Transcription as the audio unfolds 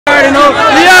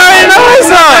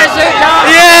shit, dog.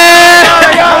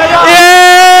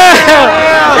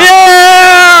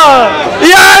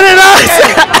 You already know.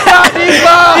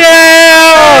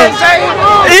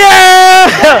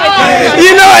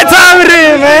 You know what time it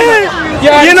is, man.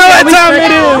 You know what time it is,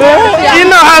 man. You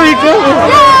know how we go.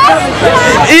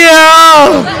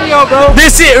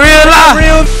 This shit real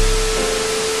life.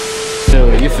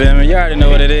 You feel me? You already know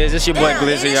what it is. It's your boy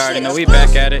Glizzy. You already know. We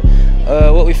back at it.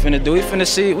 What we finna do? We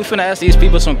finna ask these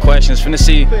people some questions. Finna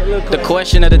see the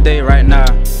question of the day right now.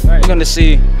 We're gonna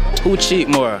see who cheat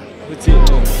more.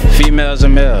 Females or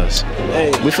males?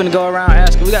 Hey. We finna go around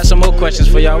asking. We got some more questions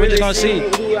for y'all. We just gonna see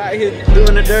who out here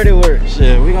doing the dirty work.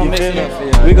 Shit, we gonna mix it up for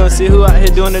y'all. We gonna see who out here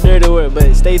doing the dirty work.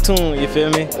 But stay tuned. You feel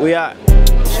me? We out.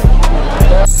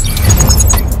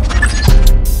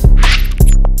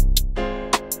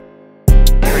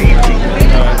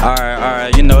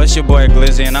 Alright, you know it's your boy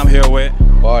Glizzy and I'm here with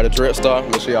the Drip Star.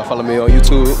 Make sure y'all follow me on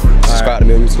YouTube. Subscribe to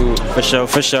me on YouTube.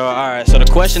 For sure. Alright, so the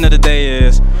question of the day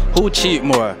is, who cheat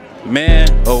more, men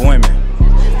or women?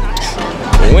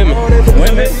 Women.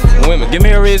 Give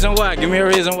me a reason why.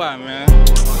 Man.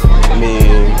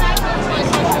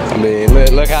 I mean,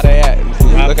 look how they act.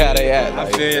 Look how they act.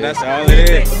 I feel you, that's all it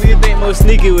is. Who you think more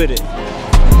sneaky with it?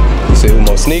 You say who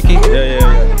more sneaky?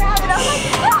 Yeah.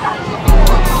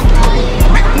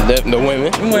 The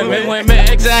women.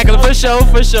 Exactly, for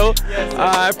sure.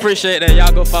 I appreciate that.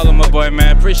 Y'all go follow my boy,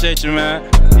 man. Appreciate you, man.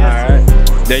 Alright.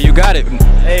 There you got it.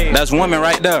 Hey. That's women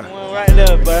right there. One right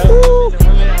there, bro.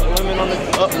 Women on the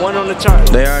one on the chart.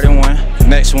 They already won.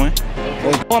 Next one.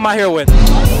 Who am I here with?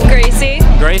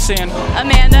 Gracie and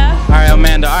Amanda. Alright,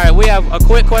 Amanda. Alright, we have a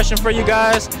quick question for you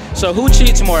guys. So who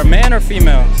cheats more, men or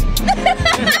females?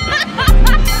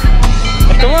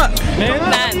 Come on, man.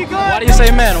 Men. Why do you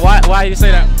say men? Why do you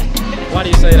say that?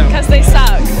 Because they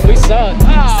suck. We suck.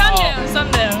 Oh.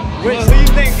 Some do. Who you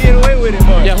think get away with it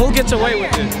more? Yeah, who gets away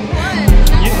with it?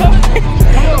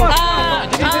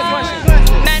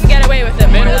 Men get away with it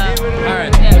more.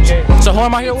 Alright. Okay. So who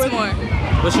am I here with? More.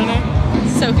 What's your name?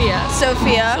 Sophia.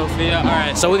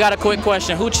 Alright, so we got a quick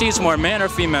question. Who cheats more, men or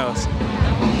females?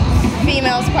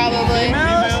 Females probably.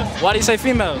 Why do you say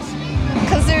females?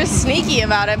 Because they're sneaky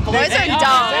about it. Boys are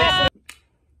dumb.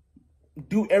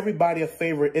 Do everybody a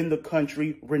favor in the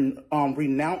country,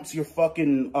 renounce your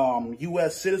fucking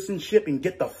U.S. citizenship and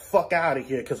get the fuck out of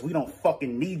here, because we don't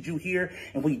fucking need you here,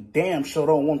 and we damn sure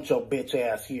don't want your bitch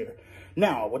ass here.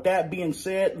 Now, with that being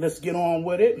said, let's get on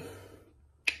with it.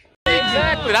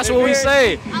 Exactly, that's what we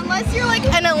say. Unless you're like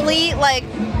an elite, like,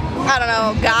 I don't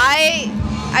know, guy,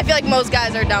 I feel like most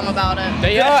guys are dumb about it.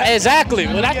 They are, exactly.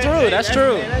 Well, that's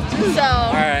true. So,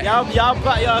 alright. Y'all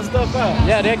plot y'all stuff out.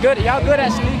 Yeah, they're good. Y'all good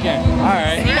at sneaking.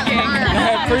 Alright.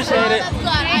 I appreciate it.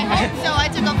 I hope so. I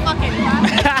took a fucking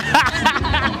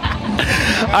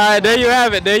Alright, there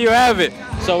you have it.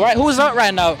 So who's up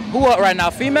right now? Who up right now?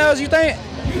 Females, you think?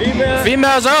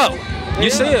 Females up. You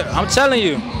see it. I'm telling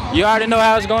you. You already know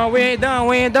how it's going. We ain't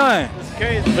done. It's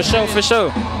crazy. For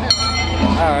sure.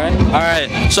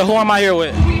 Alright. So who am I here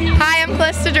with? Hi, I'm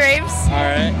Calista Draves.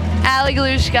 Alright. Allie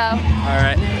Galushko.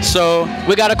 Alright. So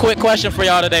we got a quick question for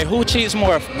y'all today. Who cheats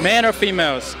more, men or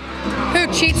females? Who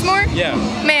cheats more? Yeah.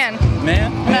 Man.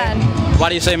 Man? Why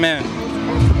do you say man?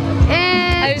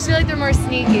 I just feel like they're more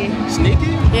sneaky.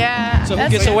 Sneaky? Yeah. So who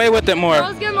gets away with it more?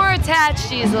 Girls get more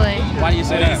attached easily. Why do you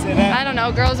say that? I don't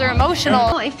know. Girls are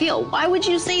emotional. I feel. Why would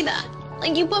you say that?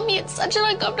 Like, you put me in such an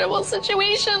uncomfortable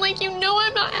situation. Like, you know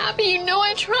I'm not happy. You know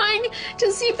I'm trying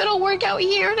to see if it'll work out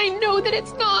here, and I know that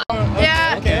it's not.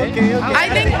 Yeah. Okay.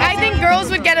 I think girls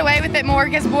would get away with it more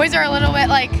because boys are a little bit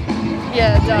like,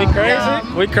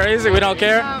 dumb. We crazy? We don't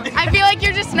care? I feel like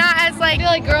you're just not as like. I feel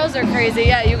like girls are crazy.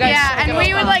 Yeah, you guys. Yeah, and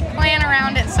we would like plan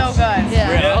around it so good.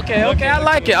 Yeah. Okay. I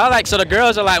like it. So the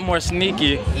girls are like more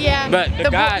sneaky. Yeah. But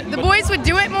the boys would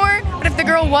do it more. But if the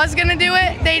girl was gonna do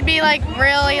it, they'd be like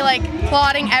really like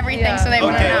plotting everything so they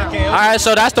wouldn't know. Okay. All right.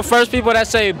 So that's the first people that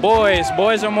say boys.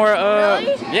 Boys are more.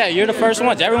 Really? Yeah, you're the first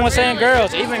ones. Everyone's saying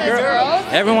girls. Even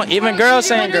girls. Even girls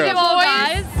saying girls.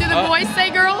 Do the boys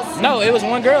say girls? No, it was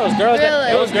one girls. Really?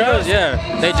 It was girls.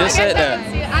 Yeah. They just said that.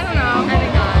 I don't know. I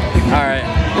think not. All right.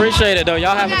 Appreciate it though.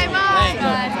 Y'all have Okay, bye.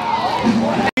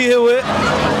 Who you here with?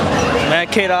 Man,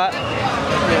 K-Dot.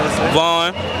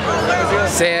 Vaughn.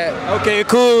 Sad. Okay,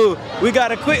 cool. We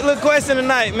got a quick little question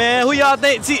tonight, man. Who y'all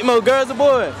think cheat more, girls or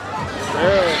boys?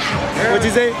 Girls. What'd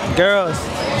you say? Girls.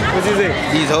 What'd you say?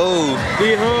 These hoes.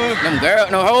 These hoes? Them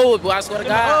girls, no hoes, boy, I swear to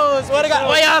God. Oh, swear to God.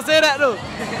 Why y'all say that though?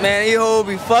 Man, these hoes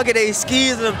be fucking they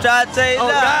skis and them try to change Oh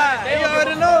God, they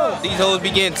already know. These hoes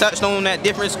be getting touched on at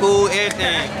different school,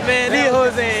 everything. Man, these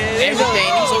hoes ain't.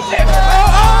 Everything. These hoes.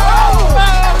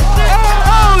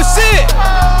 Oh shit!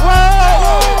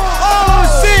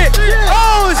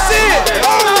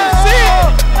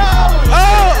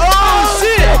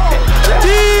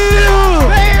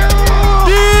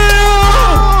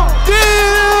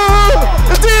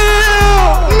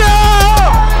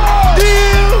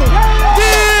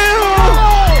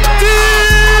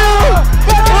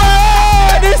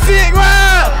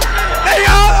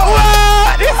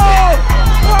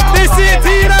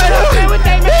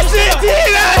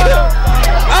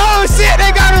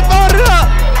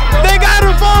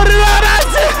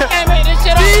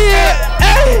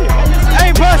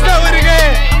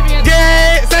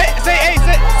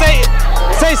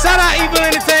 shout out Evil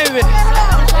Entertainment.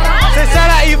 Say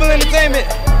shout out Evil Entertainment.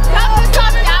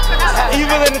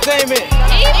 Evil Entertainment.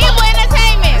 Evil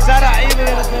Entertainment. Shout out Evil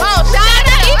Entertainment. Oh, shout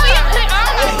out Evil Entertainment.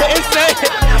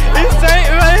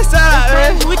 Insane, man. Shout out,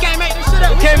 man. We can't make this shit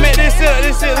up. We can't make this shit up.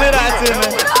 This shit lit out to me.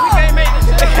 We can't make this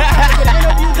shit up.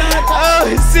 Oh,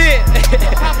 shit.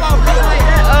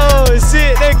 Oh,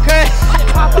 shit. They crazy.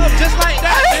 Pop up just like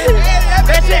that.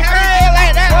 That shit crazy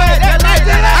like that.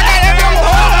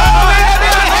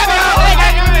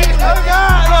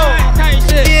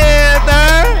 Yeah,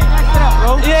 sir.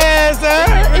 Yeah, sir.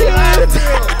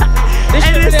 This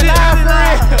shit is live for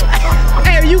real.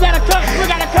 Hey, you gotta cut. We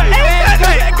gotta cut.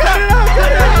 Cut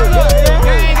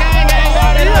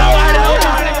it out.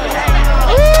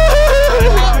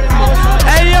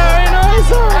 Hey, you already know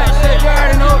it's on.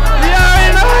 You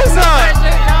already know it's on.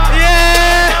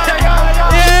 Yeah.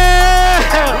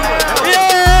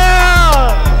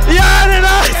 You already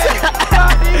know it's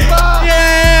on.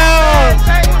 Yeah.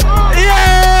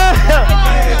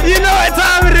 You know what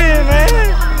time it is, man.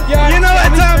 You know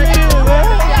what time it is, man.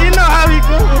 You know how we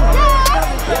go.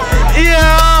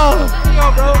 Yeah.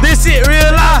 This shit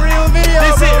real life.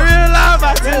 This shit real life.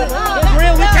 I tell you.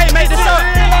 Real. We can't make this up.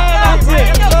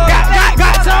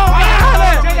 Got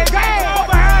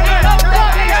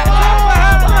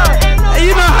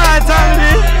you know how time it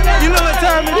is. You know what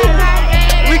time it is.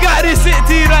 We got this shit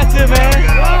teed right here, man.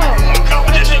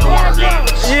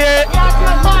 Yeah.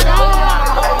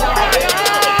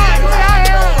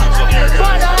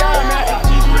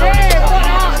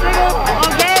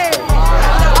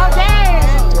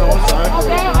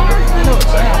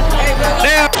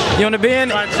 You wanna be in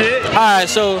it? Alright,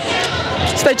 so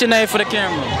state your name for the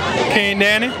camera. King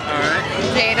Danny. Alright.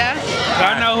 Jada.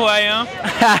 I know who I am.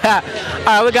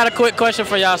 Alright, we got a quick question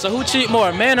for y'all. So who cheat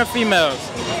more, men or females?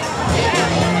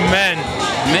 Men.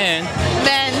 Men.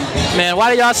 Men. Man,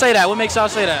 why do y'all say that? What makes y'all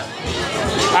say that?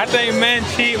 I think men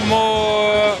cheat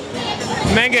more.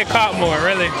 Men get caught more,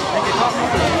 really.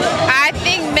 I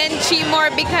think men cheat more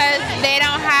because they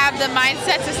don't have the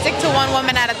mindset to stick to one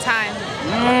woman at a time.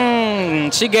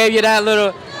 She gave you that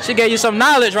little, she gave you some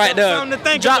knowledge right there. Something to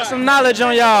think Drop about. some knowledge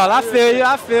on y'all. I feel you,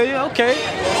 okay.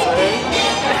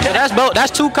 So that's both,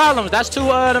 that's two columns, that's two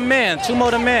the men, two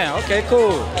more the men. Okay,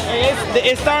 cool.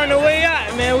 It's starting to way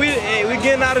out, man. We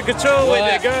getting out of control with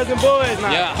the girls and boys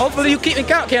now. Yeah, hopefully you keeping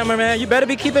count, cameraman. You better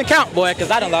be keeping count, boy, because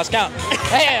I done lost count.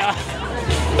 Yeah.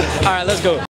 All right, let's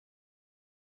go.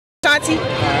 Shanti.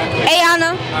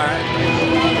 Ayana.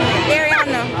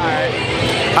 Ariana.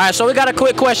 All right, so we got a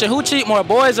quick question. Who cheat more,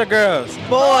 boys or girls?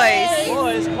 Boys.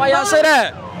 Boys. Why y'all say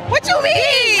that? What you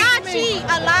mean? I cheat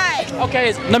a lot.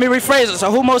 Okay, let me rephrase it.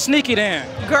 So who more sneaky then?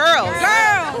 Girls.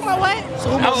 Girls. Who more what? So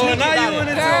who more sneaky? Now you want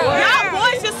to Y'all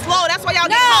boys just slow. That's why y'all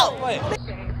get caught.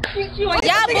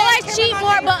 Y'all boys cheat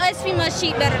more, but us females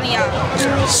cheat better than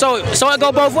y'all. So it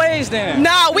go both ways then?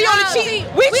 No, we only cheat.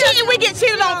 We cheat and we get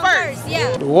cheated on first.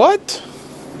 Yeah. What?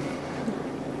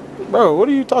 Bro, what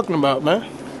are you talking about, man?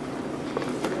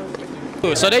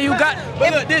 So there you got.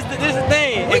 But look, this the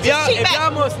thing. If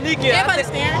y'all more sneaky,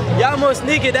 y'all more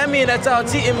sneaky. That means that y'all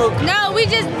cheating more. No, we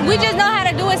just know how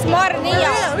to do it smarter than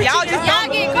y'all. Y'all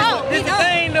get caught. This the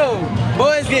thing though.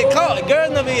 Boys get caught.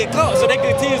 Girls never get caught, so they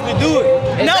continuously do it.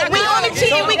 No, we only cheat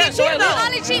when we get cheated on. We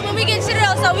only cheat when we get cheated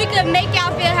on, so we can make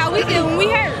y'all feel how we feel when we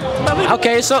hurt.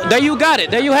 Okay, so there you got it.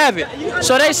 There you have it.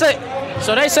 So they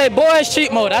say boys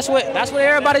cheat more. That's what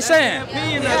everybody's saying.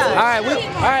 All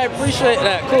right, appreciate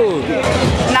that. Cool.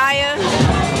 Naya,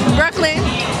 Brooklyn,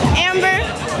 Amber,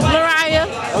 Mariah.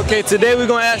 Okay, today we're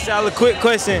gonna ask y'all a quick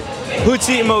question. Who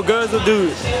cheat more, girls or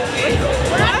dudes?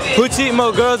 Who cheat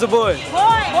more, girls or boys?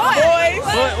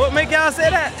 Boys. What make y'all say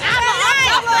that?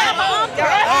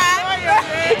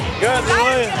 Girls or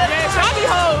boys?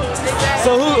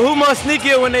 So who more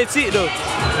sneakier when they cheat though?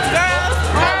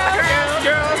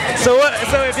 So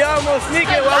if y'all more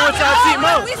sneaky, why would y'all cheat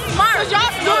more? We smart.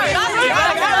 Y'all smart.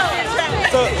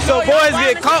 So boys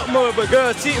get caught more, but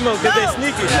girls cheat more because they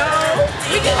sneaky.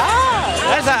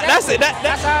 That's how I see it.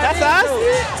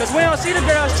 Because we don't see the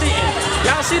girls cheating.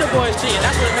 Y'all see the boys cheating.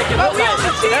 That's what make it look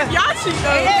like. Y'all cheat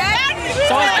though.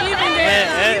 So it's even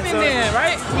then,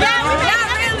 right? Not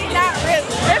really.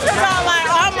 It's about like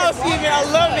almost even a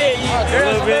little bit. A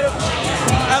little bit.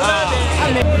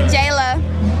 Jayla.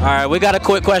 All right, we got a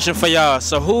quick question for y'all.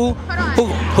 So who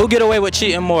get away with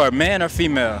cheating more, men or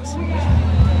females?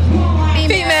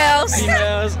 Females.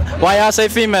 Females. Why y'all say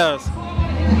females?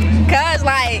 Cause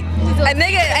like a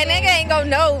nigga ain't gonna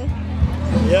know.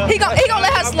 He gonna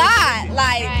let her slide.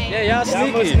 Like, Yeah, y'all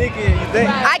sneaky.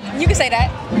 you can say that.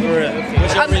 For real.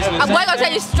 What's your reason? A boy gonna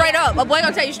tell you straight up. A boy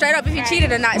gonna tell you straight up if he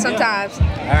cheated or not sometimes.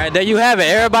 All right, there you have it.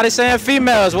 Everybody saying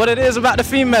females. What it is about the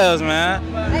females, man.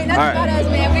 Ain't nothing about us,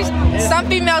 man. Some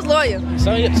females loyal.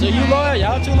 So you loyal?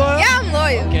 Y'all too loyal? Yeah, I'm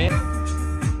loyal. Okay.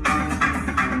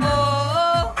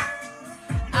 Oh,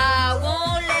 I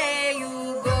won't let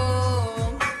you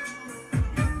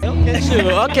go. Okay,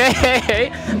 sure.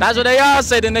 Okay. That's what they all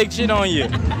say, then they cheat on you.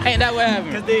 Ain't that what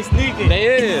happened? Cause they sneaky. They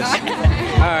is.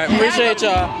 Alright, appreciate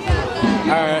y'all.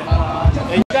 Alright.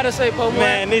 You gotta say, Pope,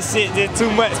 Man, this shit just too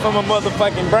much for my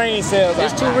motherfucking brain cells.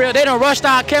 it's too real. They done rushed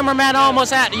our cameraman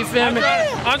almost out. You feel me?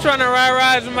 I'm trying to ride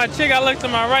rides with my chick. I look to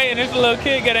my right and this little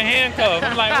kid got a handcuff.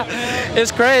 I'm like,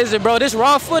 It's crazy, bro. This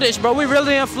raw footage, bro. We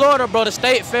really in Florida, bro. The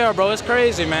state fair, bro. It's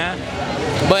crazy, man.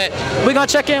 But we gonna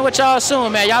check in with y'all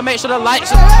soon, man. Y'all make sure the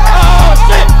lights. Oh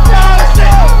shit! Oh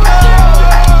shit!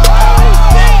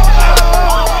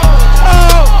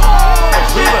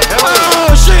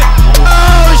 Oh shit!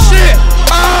 Oh shit!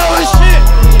 Oh shit!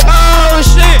 Oh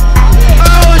shit!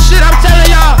 Oh shit! I'm telling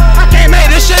y'all, I can't make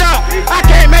this shit up. I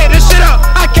can't make this shit up.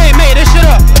 I can't make this shit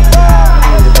up.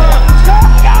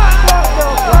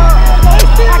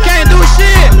 I can't do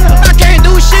shit. I can't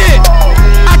do shit.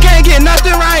 I can't get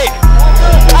nothing right.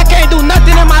 I can't do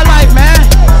nothing in my life, man.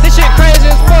 This shit crazy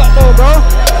as fuck, though, bro.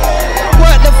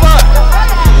 What the fuck?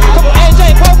 Come on,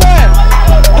 AJ, po boy.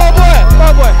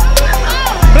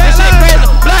 This shit crazy.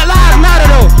 Black Lives Matter,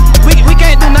 though. We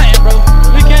can't do nothing, bro.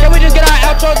 Can we just get our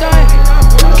outro done?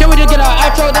 Can we just get our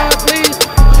outro done, please?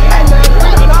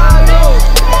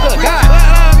 Good God.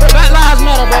 Black Lives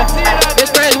Matter, bro.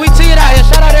 It's crazy. We tee it out here.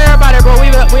 Shout out to everybody, bro.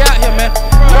 We out here, man.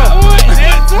 Bro.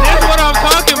 that's what I'm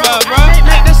talking about, bro. I can't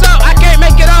make this up. I can't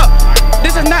make it up.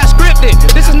 This is not scripted.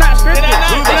 This is not scripted. Did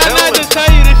I not just tell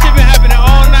you this shit been happening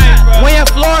all night, bro? We in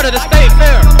Florida, the state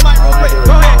fair.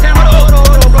 Go ahead, camera. Hold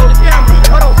on, bro. The camera.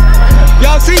 Hold on.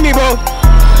 Y'all see me, bro?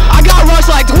 I got rushed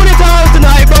like 20 times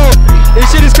tonight, bro. This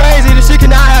shit is crazy. This shit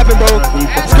cannot happen, bro.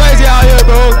 It's crazy out here,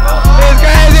 bro. It's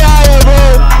crazy out here,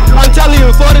 bro. I'm telling you,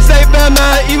 Florida State Fair,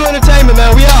 man. Evil Entertainment,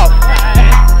 man. We out.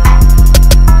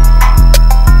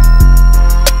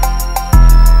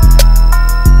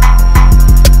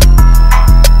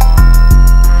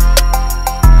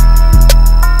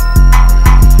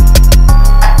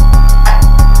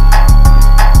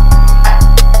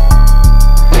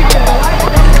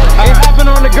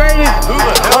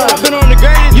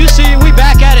 You see, we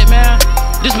back at it, man.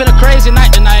 This been a crazy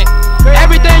night tonight.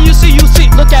 Everything you see,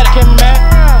 look at it, cameraman.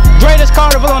 Greatest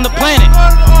carnival on the planet.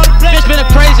 It's been a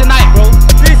crazy night, bro.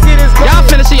 Y'all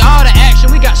finna see all the action.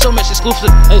 We got so much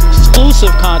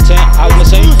exclusive content, I wanna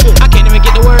say. I can't even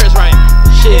get the words right.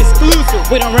 Shit. Exclusive.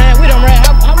 We done ran.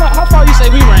 How far you say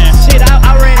we ran? Shit,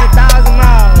 I ran 1,000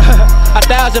 miles.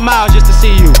 1,000 miles just to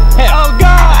see you. Hell. Oh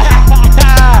God.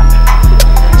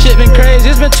 Shit been crazy.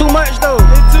 It's been too much though.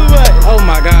 It's too much. Oh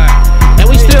my God. And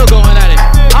we still going at it.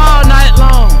 All night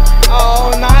long.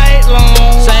 All night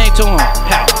long. Sing to him.